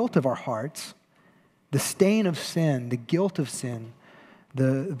the guilt of our hearts, the stain of sin, the guilt of sin,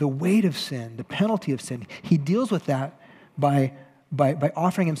 the weight of sin, the penalty of sin. He deals with that by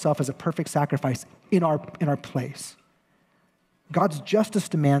offering himself as a perfect sacrifice in our place. God's justice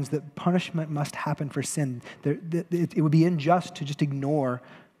demands that punishment must happen for sin. It would be unjust to just ignore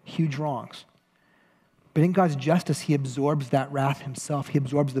huge wrongs. But in God's justice, he absorbs that wrath himself. He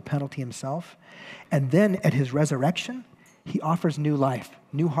absorbs the penalty himself. And then at his resurrection, he offers new life,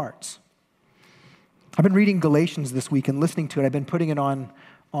 new hearts. I've been reading Galatians this week and listening to it. I've been putting it on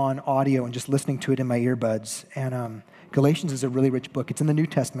audio and just listening to it in my earbuds. And Galatians is a really rich book. It's in the New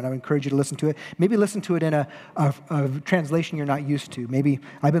Testament. I would encourage you to listen to it. Maybe listen to it in a translation you're not used to. Maybe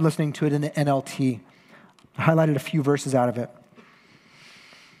I've been listening to it in the NLT. I highlighted a few verses out of it.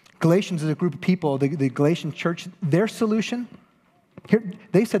 Galatians is a group of people, the Galatian church, their solution, here,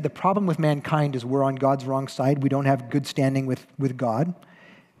 they said the problem with mankind is we're on God's wrong side. We don't have good standing with God.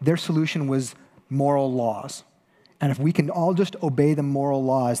 Their solution was moral laws. And if we can all just obey the moral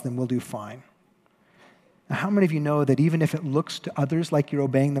laws, then we'll do fine. Now, how many of you know that even if it looks to others like you're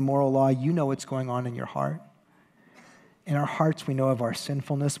obeying the moral law, you know what's going on in your heart? In our hearts, we know of our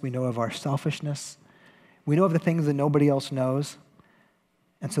sinfulness. We know of our selfishness. We know of the things that nobody else knows.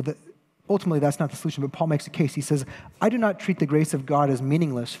 And so ultimately, that's not the solution, but Paul makes a case. He says, I do not treat the grace of God as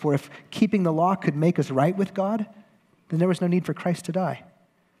meaningless, for if keeping the law could make us right with God, then there was no need for Christ to die.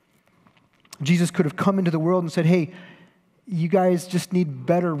 Jesus could have come into the world and said, hey, you guys just need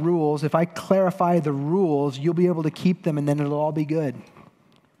better rules. If I clarify the rules, you'll be able to keep them, and then it'll all be good.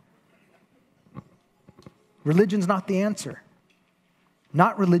 Religion's not the answer.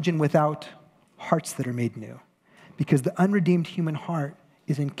 Not religion without hearts that are made new, because the unredeemed human heart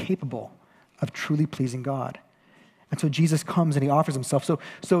is incapable of truly pleasing God. And so Jesus comes and he offers himself.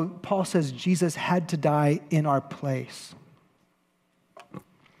 So Paul says Jesus had to die in our place.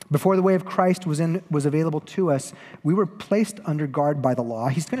 Before the way of Christ was available to us, we were placed under guard by the law.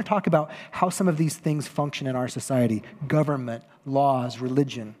 He's going to talk about how some of these things function in our society: government, laws,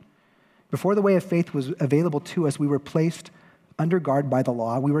 religion. Before the way of faith was available to us, we were placed under guard by the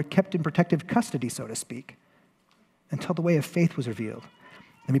law. We were kept in protective custody, so to speak, until the way of faith was revealed.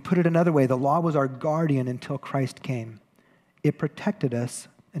 Let me put it another way. The law was our guardian until Christ came. It protected us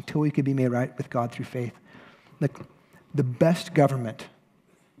until we could be made right with God through faith. Look, the best government,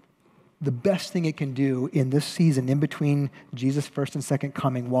 the best thing it can do in this season, in between Jesus' first and second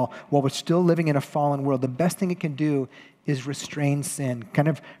coming, while we're still living in a fallen world, the best thing it can do is restrain sin, kind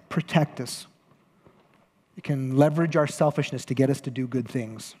of protect us. It can leverage our selfishness to get us to do good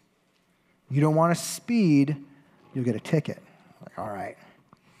things. You don't want to speed, you'll get a ticket. Like, all right.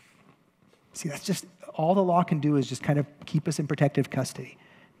 See, that's just, all the law can do is just kind of keep us in protective custody,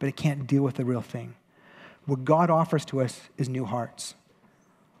 but it can't deal with the real thing. What God offers to us is new hearts.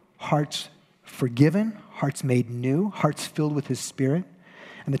 Hearts forgiven, hearts made new, hearts filled with his Spirit.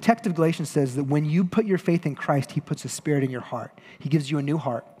 And the text of Galatians says that when you put your faith in Christ, he puts his Spirit in your heart. He gives you a new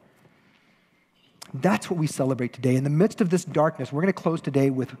heart. That's what we celebrate today. In the midst of this darkness, we're going to close today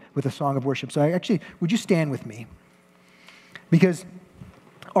with a song of worship. So would you stand with me? Because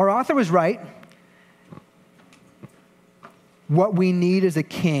our author was right. What we need is a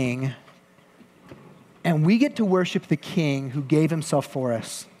king, and we get to worship the king who gave himself for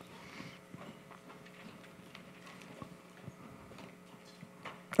us.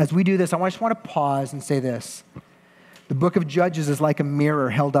 As we do this, I just want to pause and say this. The book of Judges is like a mirror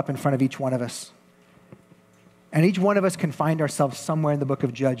held up in front of each one of us. And each one of us can find ourselves somewhere in the book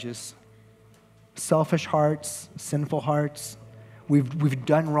of Judges. Selfish hearts, sinful hearts. We've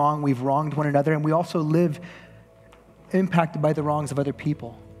done wrong, we've wronged one another, and we also live impacted by the wrongs of other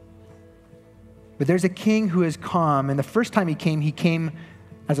people. But there's a king who has come, and the first time he came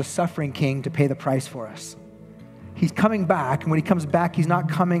as a suffering king to pay the price for us. He's coming back, and when he comes back, he's not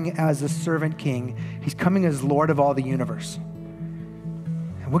coming as a servant king. He's coming as Lord of all the universe.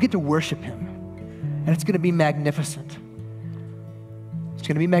 And we'll get to worship him, and it's going to be magnificent. It's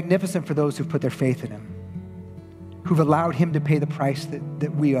going to be magnificent for those who've put their faith in him, who've allowed him to pay the price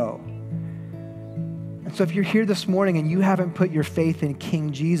that we owe. And so if you're here this morning and you haven't put your faith in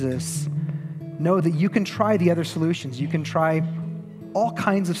King Jesus, know that you can try the other solutions. You can try all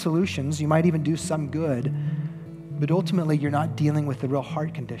kinds of solutions. You might even do some good, but ultimately you're not dealing with the real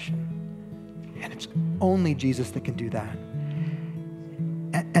heart condition. And it's only Jesus that can do that.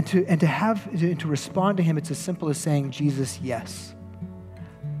 And to respond to him, it's as simple as saying, Jesus, yes.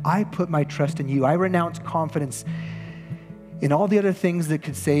 I put my trust in you. I renounce confidence in all the other things that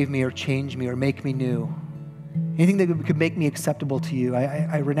could save me or change me or make me new. Anything that could make me acceptable to you.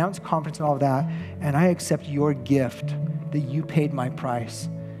 I renounce confidence in all of that, and I accept your gift that you paid my price.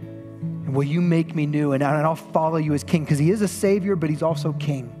 And will you make me new? And I'll follow you as king, because he is a savior, but he's also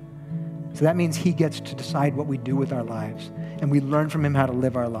king. So that means he gets to decide what we do with our lives, and we learn from him how to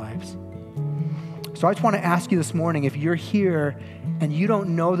live our lives. So I just want to ask you this morning, if you're here and you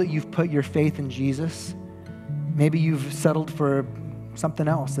don't know that you've put your faith in Jesus, maybe you've settled for something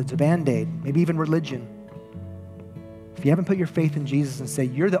else that's a Band-Aid, maybe even religion. If you haven't put your faith in Jesus and say,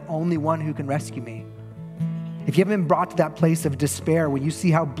 you're the only one who can rescue me. If you haven't been brought to that place of despair when you see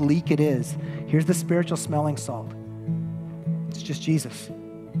how bleak it is, here's the spiritual smelling salt. It's just Jesus.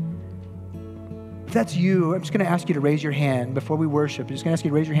 If that's you, I'm just going to ask you to raise your hand before we worship. I'm just going to ask you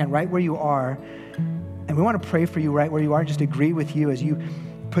to raise your hand right where you are. And we want to pray for you right where you are, just agree with you as you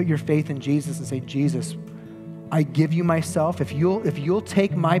put your faith in Jesus and say, Jesus, I give you myself. If you'll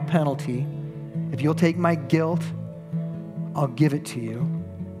take my penalty, if you'll take my guilt, I'll give it to you.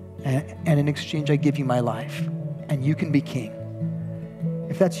 And in exchange, I give you my life. And you can be king.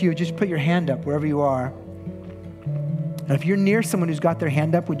 If that's you, just put your hand up wherever you are. And if you're near someone who's got their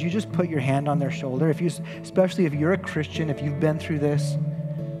hand up, would you just put your hand on their shoulder? Especially if you're a Christian, if you've been through this,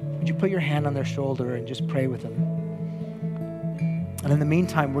 would you put your hand on their shoulder and just pray with them? And in the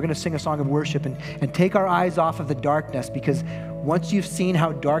meantime, we're going to sing a song of worship and take our eyes off of the darkness, because once you've seen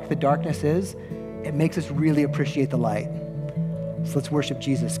how dark the darkness is, it makes us really appreciate the light. So let's worship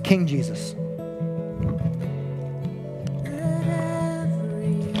Jesus, King Jesus.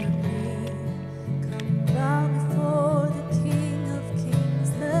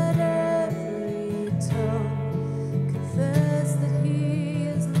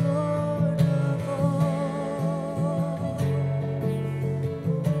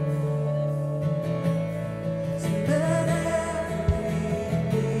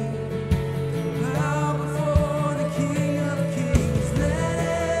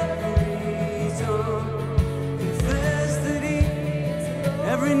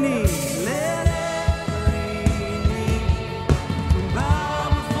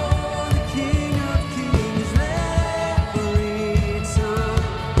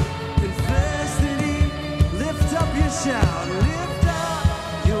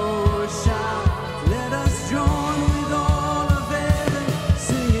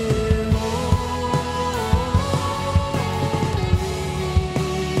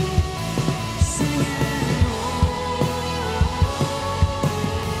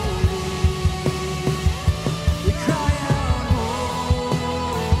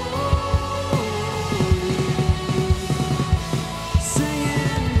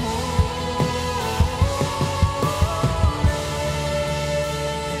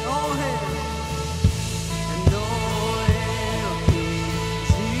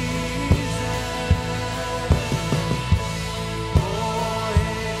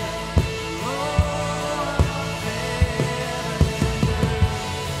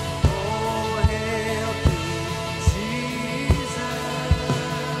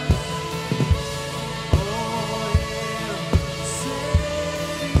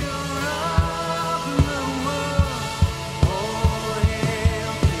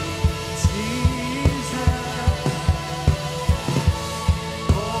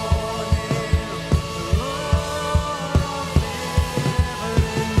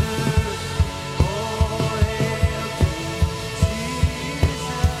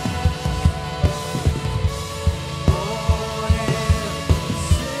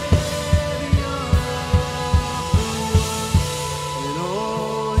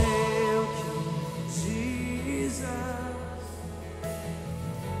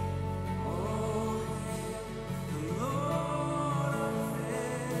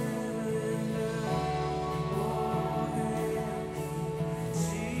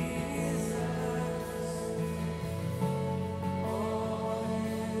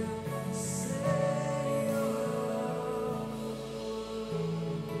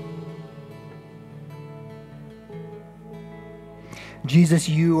 Jesus,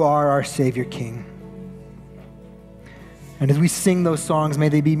 you are our Savior King. And as we sing those songs, may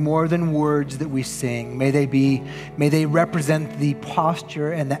they be more than words that we sing. May they represent the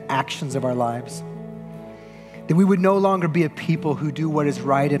posture and the actions of our lives. That we would no longer be a people who do what is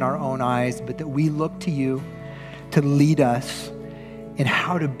right in our own eyes, but that we look to you to lead us in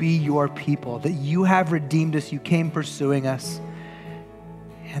how to be your people. That you have redeemed us, you came pursuing us.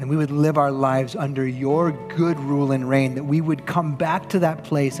 And we would live our lives under your good rule and reign, that we would come back to that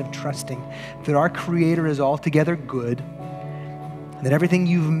place of trusting that our Creator is altogether good, and that everything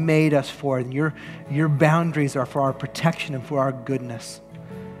you've made us for, and your boundaries are for our protection and for our goodness.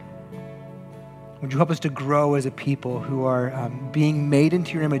 Would you help us to grow as a people who are being made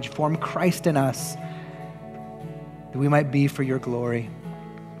into your image, form Christ in us, that we might be for your glory.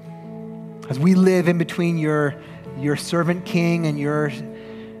 As we live in between your servant king and your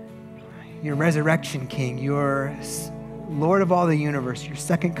resurrection king, your Lord of all the universe, your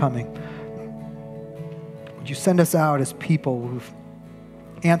second coming. Would you send us out as people who've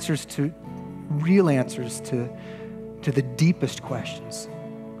real answers to the deepest questions?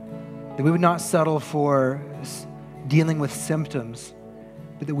 That we would not settle for dealing with symptoms,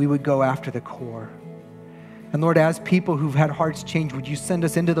 but that we would go after the core. And Lord, as people who've had hearts changed, would you send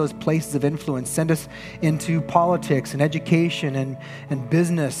us into those places of influence? Send us into politics and education and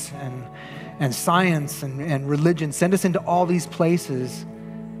business and science and religion. Send us into all these places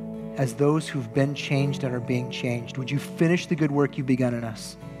as those who've been changed and are being changed. Would you finish the good work you've begun in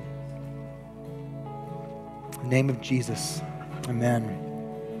us? In the name of Jesus, amen.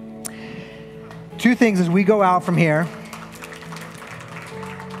 Two things as we go out from here.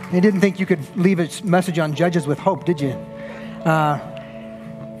 You didn't think you could leave a message on Judges with hope, did you?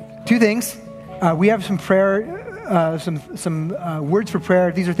 Two things. We have some prayer some words for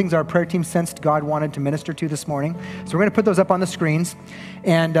prayer. These are things our prayer team sensed God wanted to minister to this morning. So we're going to put those up on the screens.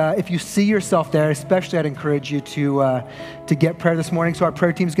 And if you see yourself there, especially I'd encourage you to get prayer this morning. So our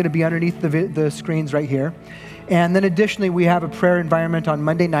prayer team is going to be underneath the screens right here. And then additionally, we have a prayer environment on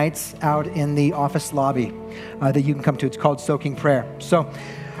Monday nights out in the office lobby that you can come to. It's called Soaking Prayer. So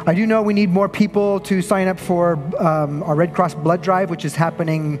I do know we need more people to sign up for our Red Cross Blood Drive, which is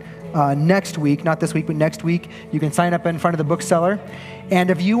happening next week, not this week, but next week. You can sign up in front of the bookseller. And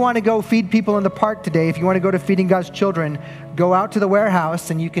if you want to go feed people in the park today, if you want to go to Feeding God's Children, go out to the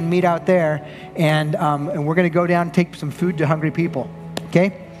warehouse and you can meet out there. And we're going to go down and take some food to hungry people.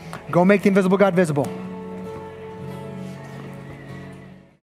 Okay? Go make the invisible God visible.